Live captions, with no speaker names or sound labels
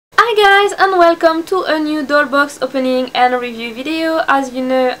guys, and welcome to a new doll box opening and review video. As you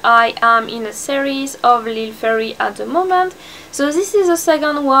know, I am in a series of Lil'fairy at the moment, so this is the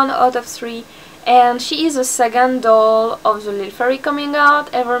second one out of 3, and she is the second doll of the Lil'fairy coming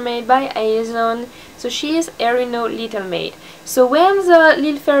out ever made by Azone. So she is Erunoe Little Maid. So when the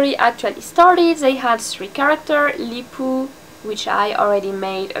Lil'fairy actually started, they had 3 characters: Lipu, which I already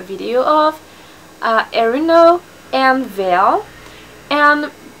made a video of, Erunoe, and Veil.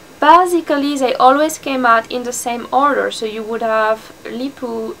 And basically they always came out in the same order, so you would have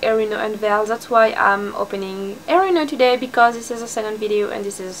Lipu, Erunoe and Veil. That's why I'm opening Erunoe today, because this is the second video and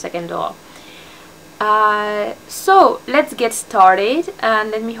this is the second doll. So let's get started and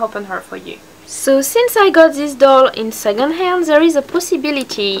let me open her for you. So since I got this doll in second hand, there is a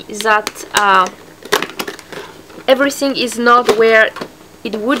possibility that everything is not where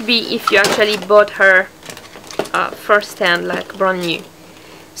it would be if you actually bought her first hand, like brand new.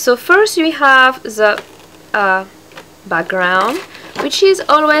 So first we have the background, which is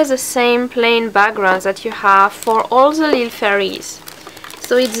always the same plain background that you have for all the Lil'fairies.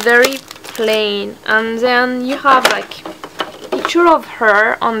 So it's very plain, and then you have like picture of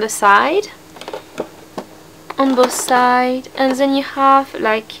her on the side, on both sides, and then you have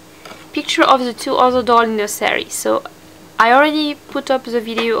like picture of the 2 other dolls in the series. So I already put up the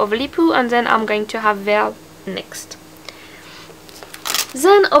video of Lipu, and then I'm going to have Veil next.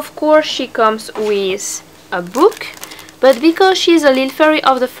 Then of course she comes with a book, but because she's a Lil'fairy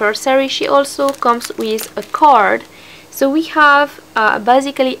of the first series, she also comes with a card. So we have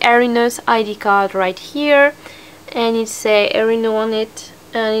basically Erunoe's ID card right here, and it says Erunoe on it,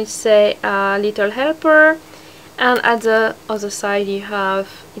 and it says little helper, and at the other side you have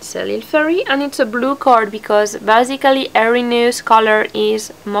it's a Lil'fairy, and it's a blue card because basically Erunoe's color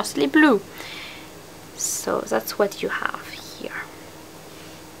is mostly blue. So that's what you have here.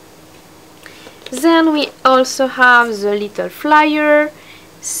 Then we also have the little flyer.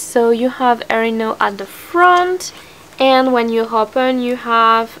 So you have Erunoe at the front, and when you open you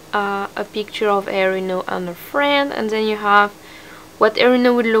have a picture of Erunoe and her friend, and then you have what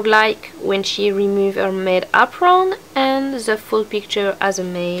Erunoe would look like when she removed her maid apron, and the full picture as a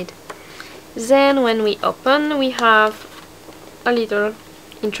maid. Then when we open, we have a little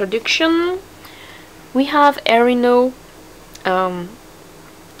introduction. We have Erunoe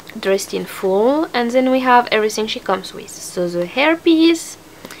dressed in full, and then we have everything she comes with. So the hairpiece,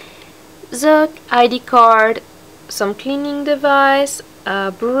 the ID card, some cleaning device,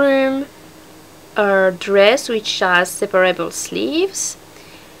 a broom, a dress which has separable sleeves,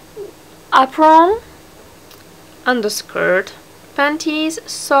 apron, underskirt, panties,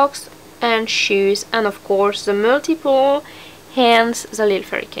 socks and shoes, and of course the multiple hands the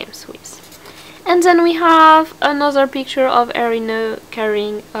Lil'fairy comes with. And then we have another picture of Erunoe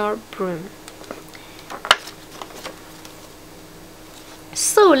carrying her broom.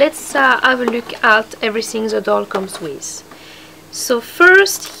 So let's have a look at everything the doll comes with. So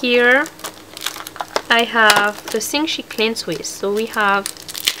first here I have the thing she cleans with. So we have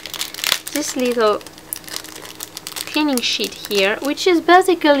this little cleaning sheet here, which is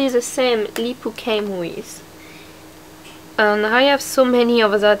basically the same Lipu came with. And I have so many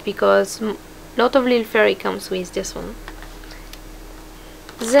of that because a lot of Lil'fairy comes with this one.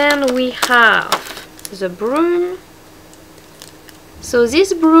 Then we have the broom. So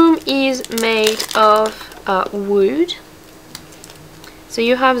this broom is made of wood. So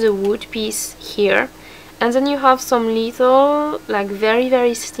you have the wood piece here, and then you have some little, like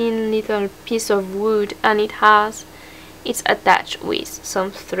very thin little piece of wood, and it's attached with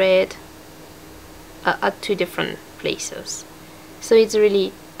some thread at 2 different places. So it's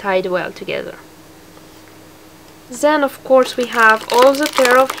really tied well together. Then of course we have all the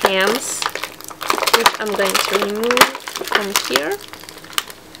pair of hands, which I'm going to remove from here.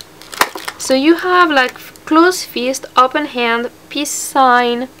 So you have like closed fist, open hand, peace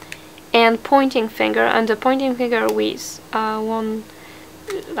sign and pointing finger, and the pointing finger with one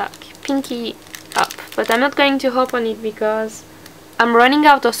like pinky up, but I'm not going to open it because I'm running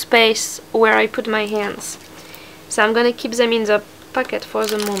out of space where I put my hands, so I'm gonna keep them in the packet for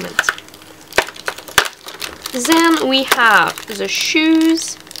the moment. Then we have the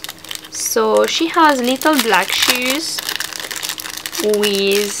shoes. So she has little black shoes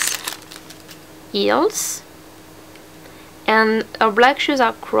with heels, and her black shoes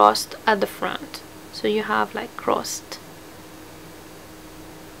are crossed at the front, so you have like crossed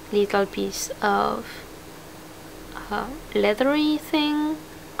little piece of leathery thing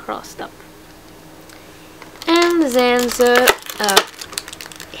crossed up. And then the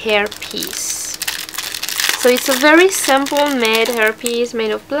hair piece. So it's a very simple made hairpiece made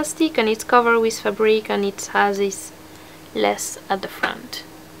of plastic, and it's covered with fabric, and it has this lace at the front.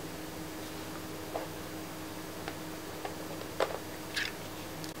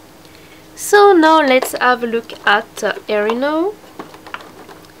 So now let's have a look at Erunoe.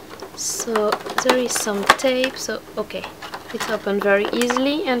 So there is some tape, so okay, it's opened very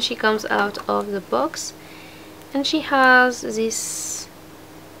easily, and she comes out of the box, and she has this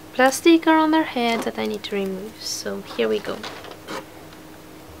plastic around her head that I need to remove. So here we go.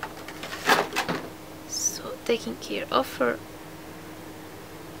 So taking care of her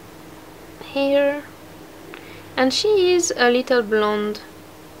hair, and she is a little blonde.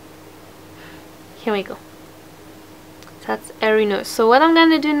 Here we go. That's Erunoe. So what I'm going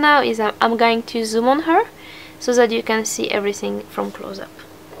to do now is I'm going to zoom on her so that you can see everything from close up.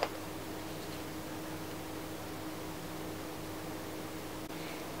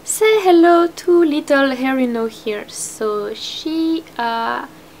 Say hello to little Erunoe here. So she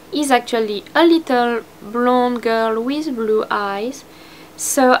is actually a little blonde girl with blue eyes.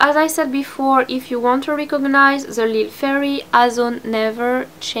 So as I said before, if you want to recognize the Lil'fairy, Azone never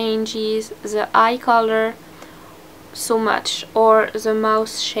changes the eye color so much, or the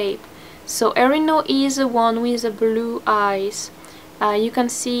mouth shape. So Erunoe is the one with the blue eyes. You can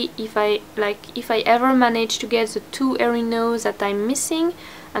see if I ever manage to get the two Erunoes that I'm missing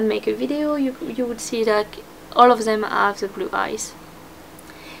and make a video, you would see that all of them have the blue eyes.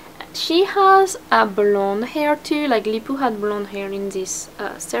 She has a blonde hair too, like Lipu had blonde hair in this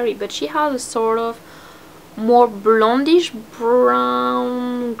series, but she has a sort of more blondish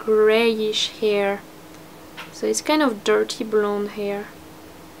brown greyish hair. So it's kind of dirty blonde hair.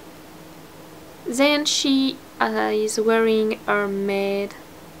 Then she is wearing her Maid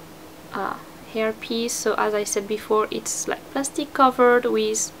hairpiece. So as I said before, it's like plastic covered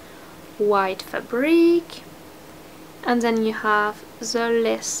with white fabric, and then you have the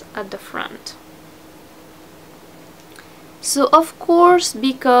lace at the front. So of course,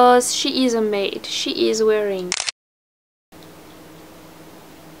 because she is a maid, she is wearing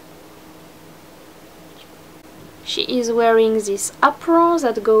this apron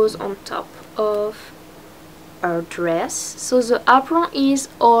that goes on top of her dress. So the apron is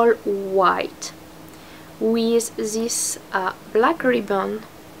all white with this black ribbon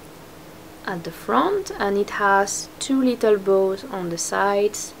at the front, and it has two little bows on the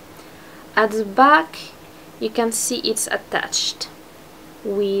sides. At the back you can see it's attached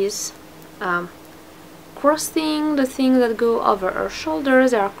with crossing the things that go over her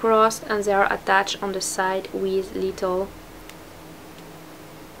shoulders. They are crossed and they are attached on the side with little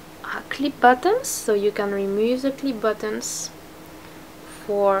clip buttons, so you can remove the clip buttons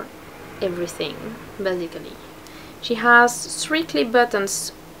for everything basically. She has 3 clip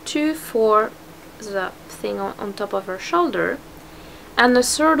buttons, 2 for the thing on top of her shoulder, and a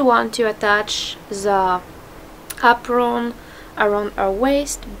third one to attach the apron around her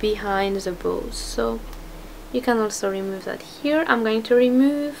waist behind the bows. So you can also remove that here. I'm going to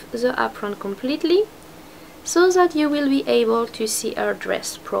remove the apron completely so that you will be able to see her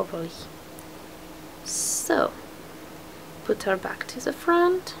dress properly. So put her back to the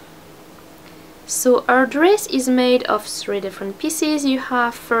front. So our dress is made of 3 different pieces. You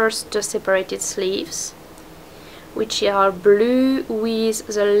have first the separated sleeves, which are blue with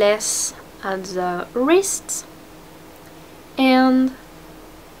the lace at the wrists and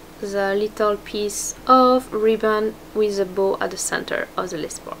the little piece of ribbon with a bow at the center of the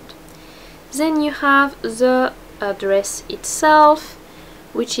lace part. Then you have the dress itself,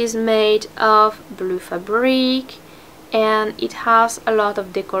 which is made of blue fabric, and it has a lot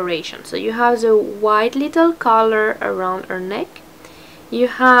of decoration. So you have the white little collar around her neck, you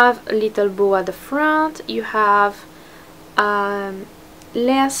have a little bow at the front, you have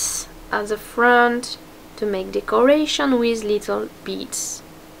lace at the front to make decoration with little beads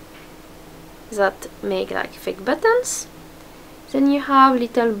that make like fake buttons. Then you have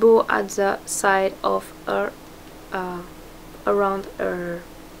little bow at the side of her, around her.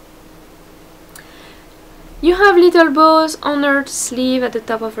 You have little bows on her sleeve, at the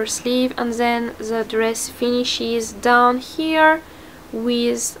top of her sleeve, and then the dress finishes down here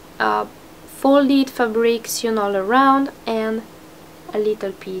with folded fabric sewn all around and a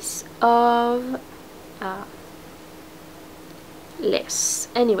little piece of lace.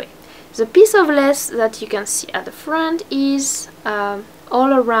 Anyway, the piece of lace that you can see at the front is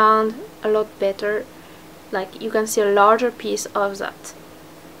all around a lot better. Like you can see a larger piece of that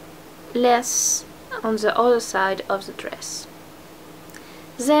lace on the other side of the dress.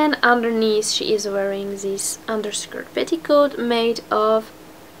 Then underneath she is wearing this underskirt petticoat made of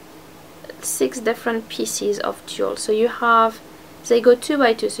 6 different pieces of tulle. So you have, they go 2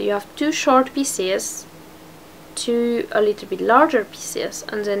 by 2, so you have 2 short pieces, 2 a little bit larger pieces,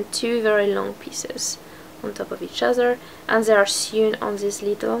 and then 2 very long pieces on top of each other, and they are sewn on this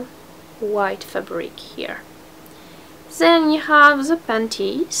little white fabric here. Then you have the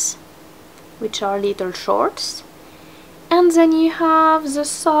panties, which are little shorts, and then you have the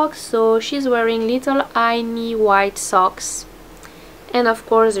socks, so she's wearing little tiny white socks, and of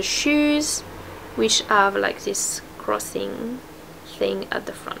course the shoes, which have like this crossing thing at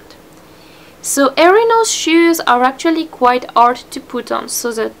the front. So Erunoe's shoes are actually quite hard to put on,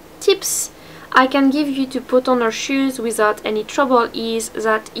 so the tips I can give you to put on her shoes without any trouble is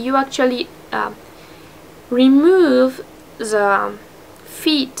that you actually remove the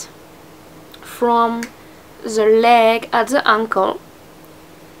feet from the leg at the ankle.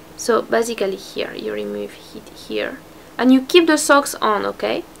 So basically here you remove it here and you keep the socks on,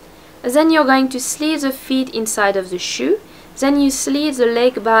 okay? Then you're going to slide the feet inside of the shoe, then you slide the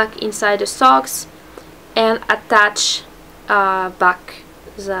leg back inside the socks and attach back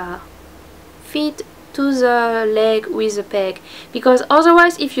the feet to the leg with a peg, because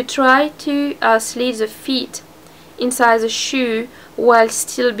otherwise if you try to slide the feet inside the shoe while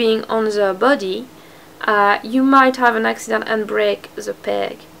still being on the body, you might have an accident and break the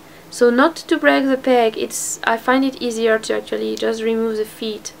peg. So not to break the peg, I find it easier to actually just remove the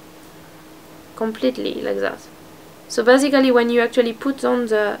feet completely like that. So basically when you actually put on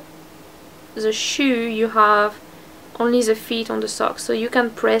the shoe, you have only the feet on the socks, so you can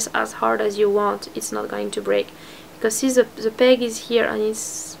press as hard as you want, it's not going to break, because see the peg is here and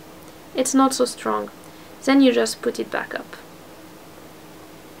it's not so strong. Then you just put it back up.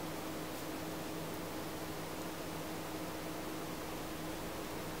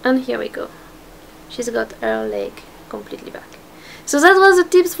 And here we go, she's got her leg completely back. So that was the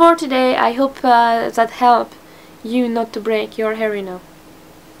tips for today. I hope that helped you not to break your Erunoe.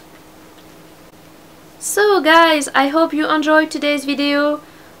 So guys, I hope you enjoyed today's video.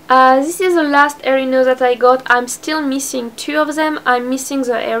 This is the last Erunoe that I got. I'm still missing 2 of them. I'm missing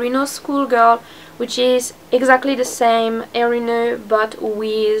the Erunoe Schoolgirl, which is exactly the same Erunoe but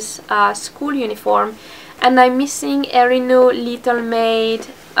with a school uniform. And I'm missing Erunoe Little Maid,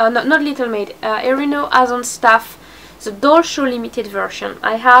 not Little Maid, Erunoe Azone Staff, the Doll Show limited version.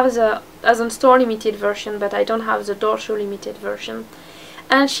 I have the Azone Store limited version, but I don't have the Doll Show limited version.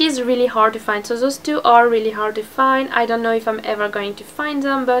 And she's really hard to find, so those 2 are really hard to find. I don't know if I'm ever going to find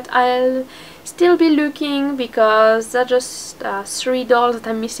them, but I'll still be looking, because they're just 3 dolls that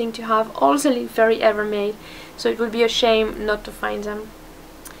I'm missing to have all the Lil'fairy ever made, so it would be a shame not to find them.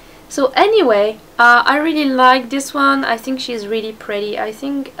 So anyway, I really like this one. I think she's really pretty. I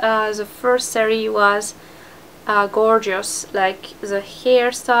think the first series was gorgeous, like the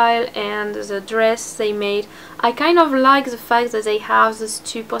hairstyle and the dress they made. I kind of like the fact that they have these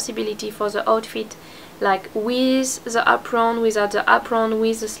 2 possibilities for the outfit, like with the apron, without the apron,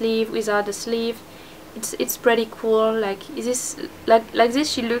 with the sleeve, without the sleeve. It's pretty cool. Like this, like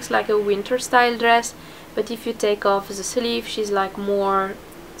this, she looks like a winter style dress, but if you take off the sleeve, she's like more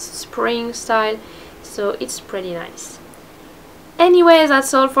spring style. So it's pretty nice. Anyway,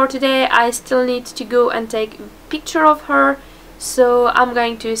 that's all for today. I still need to go and take a picture of her, so I'm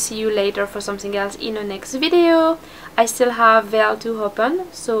going to see you later for something else in the next video. I still have Veil to open,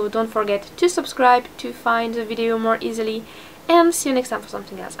 so don't forget to subscribe to find the video more easily, and see you next time for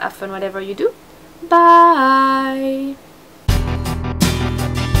something else. Have fun whatever you do. Bye!